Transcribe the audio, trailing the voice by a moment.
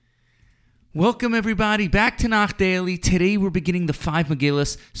Welcome everybody back to Nach Daily. Today we're beginning the 5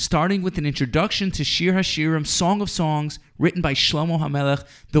 Megillas, starting with an introduction to Shir HaShirim, Song of Songs, written by Shlomo HaMelech,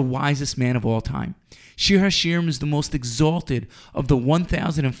 the wisest man of all time. Shir HaShirim is the most exalted of the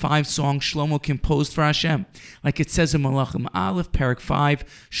 1,005 songs Shlomo composed for Hashem. Like it says in Malachim Aleph, Parak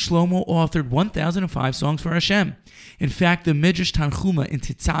 5, Shlomo authored 1,005 songs for Hashem. In fact, the Midrash Tanchuma in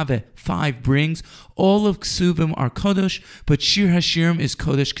Tetzaveh 5 brings all of Kesuvim are Kodesh, but Shir HaShirim is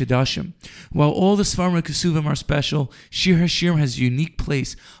Kodesh Kedashim. While all the Svarim of Kesuvim are special, Shir HaShirim has a unique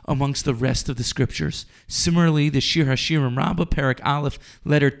place amongst the rest of the scriptures. Similarly, the Shir HaShirim Rabbah, Parak Aleph,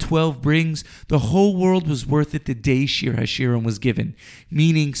 letter 12 brings, the whole world was worth it the day Shir HaShirim was given,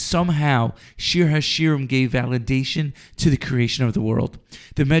 meaning somehow Shir HaShirim gave validation to the creation of the world.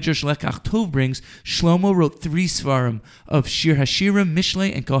 The Medrash Lekach Tov brings, Shlomo wrote 3 Svarim of Shir HaShirim,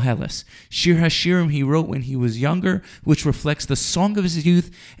 Mishlei, and Koheles. Shir HaShirim he wrote when he was younger, which reflects the song of his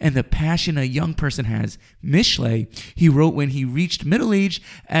youth and the passion a young person has. Mishlei he wrote when he reached middle age,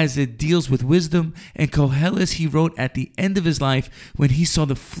 as it deals with wisdom, and Koheles he wrote at the end of his life when he saw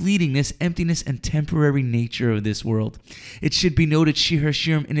the fleetingness, emptiness, and temporary nature of this world. It should be noted Shir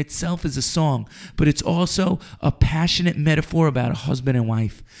HaShirim in itself is a song, but it's also a passionate metaphor about a husband and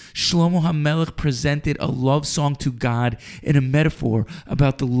wife. Shlomo HaMelech presented a love song to God in a metaphor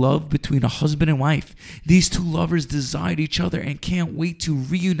about the love between a husband and wife. These two lovers desired each other and can't wait to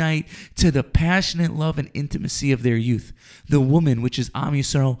reunite to the passionate love and intimacy of their youth. The woman, which is Am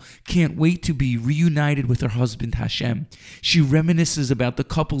Yisrael, can't wait to be reunited with her husband Hashem. She reminisces about the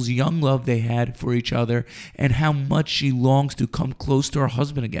couple's young love they had for each other and how much she longs to come close to her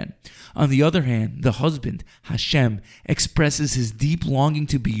husband again. On the other hand, the husband, Hashem, expresses his deep longing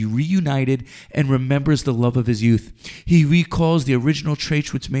to be reunited and remembers the love of his youth. He recalls the original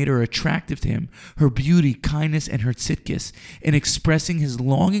traits which made her attractive to him, her beauty, kindness, and her tzidkis. In expressing his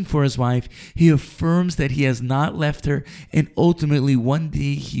longing for his wife, he affirms that he has not left her and ultimately one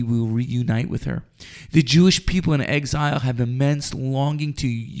day he will reunite with her. The Jewish people in exile have immense longing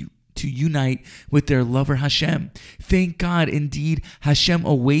to unite with their lover Hashem. Thank God, indeed, Hashem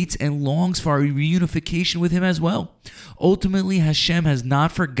awaits and longs for a reunification with him as well. Ultimately, Hashem has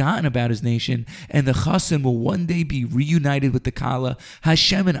not forgotten about his nation, and the Chassan will one day be reunited with the Kala.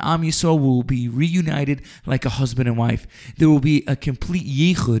 Hashem and Am Yisrael will be reunited like a husband and wife. There will be a complete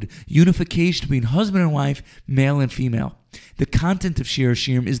yichud, unification between husband and wife, male and female. The content of Shir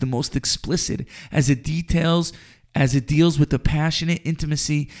HaShirim is the most explicit as it deals with the passionate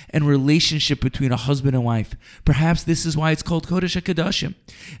intimacy and relationship between a husband and wife. Perhaps this is why it's called Kodesh HaKadoshim.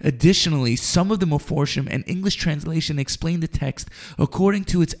 Additionally, some of the Meforshim and English translation explain the text according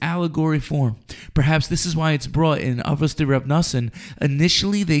to its allegory form. Perhaps this is why it's brought in Avos de Rav Nassan.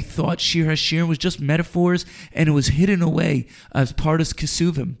 Initially, they thought Shir HaShirim was just metaphors and it was hidden away as part of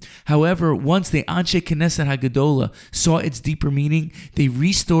Kesuvim. However, once the Anshe Knesset HaGadola saw its deeper meaning, they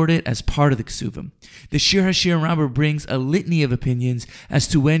restored it as part of the Kesuvim. The Shir HaShirim Rabbah brings a litany of opinions as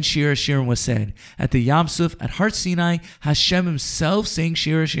to when Shir HaShirim was said. At the Yam Suf, at Har Sinai, Hashem himself sang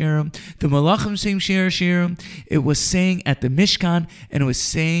Shir HaShirim, the Malachim sang Shir HaShirim, it was sang at the Mishkan, and it was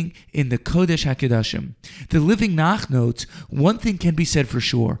sang in the Kodesh HaKadoshim. The Living Nach notes, one thing can be said for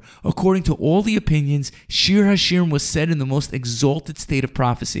sure. According to all the opinions, Shir HaShirim was said in the most exalted state of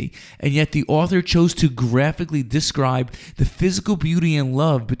prophecy, and yet the author chose to graphically describe the physical beauty and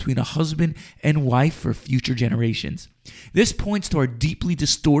love between a husband and wife for future generations. This points to our deeply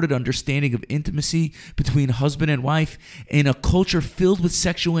distorted understanding of intimacy between husband and wife in a culture filled with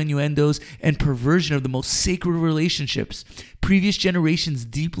sexual innuendos and perversion of the most sacred relationships. Previous generations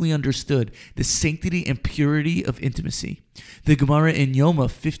deeply understood the sanctity and purity of intimacy. The Gemara in Yoma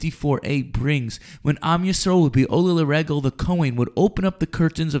 54a brings, when Am Yisrael would be Oleh L'Regel, the Kohen would open up the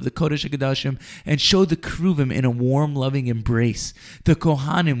curtains of the Kodesh HaKadoshim and show the Kruvim in a warm, loving embrace. The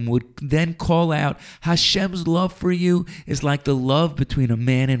Kohanim would then call out, Hashem's love for you is like the love between a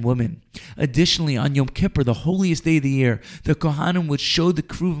man and woman. Additionally, on Yom Kippur, the holiest day of the year, the Kohanim would show the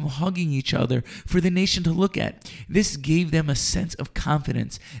Kruvim hugging each other for the nation to look at. This gave them a sense of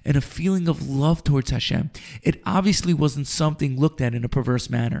confidence and a feeling of love towards Hashem. It obviously wasn't something looked at in a perverse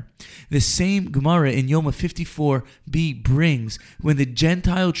manner. The same Gemara in Yoma 54b brings, when the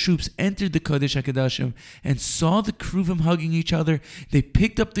Gentile troops entered the Kodesh HaKadoshim and saw the Kruvim hugging each other, they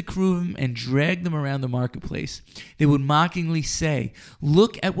picked up the Kruvim and dragged them around the marketplace. They would mockingly say,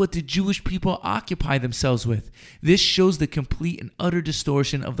 "Look at what the Jewish people occupy themselves with." This shows the complete and utter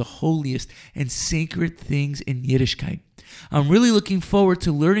distortion of the holiest and sacred things in Yiddishkeit. I'm really looking forward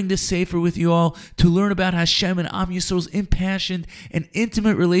to learning this Sefer with you all, to learn about Hashem and Am Yisrael's impassioned and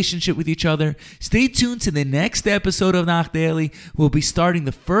intimate relationship with each other. Stay tuned to the next episode of Nach Daily. We'll be starting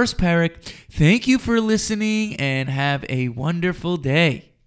the first parak. Thank you for listening and have a wonderful day.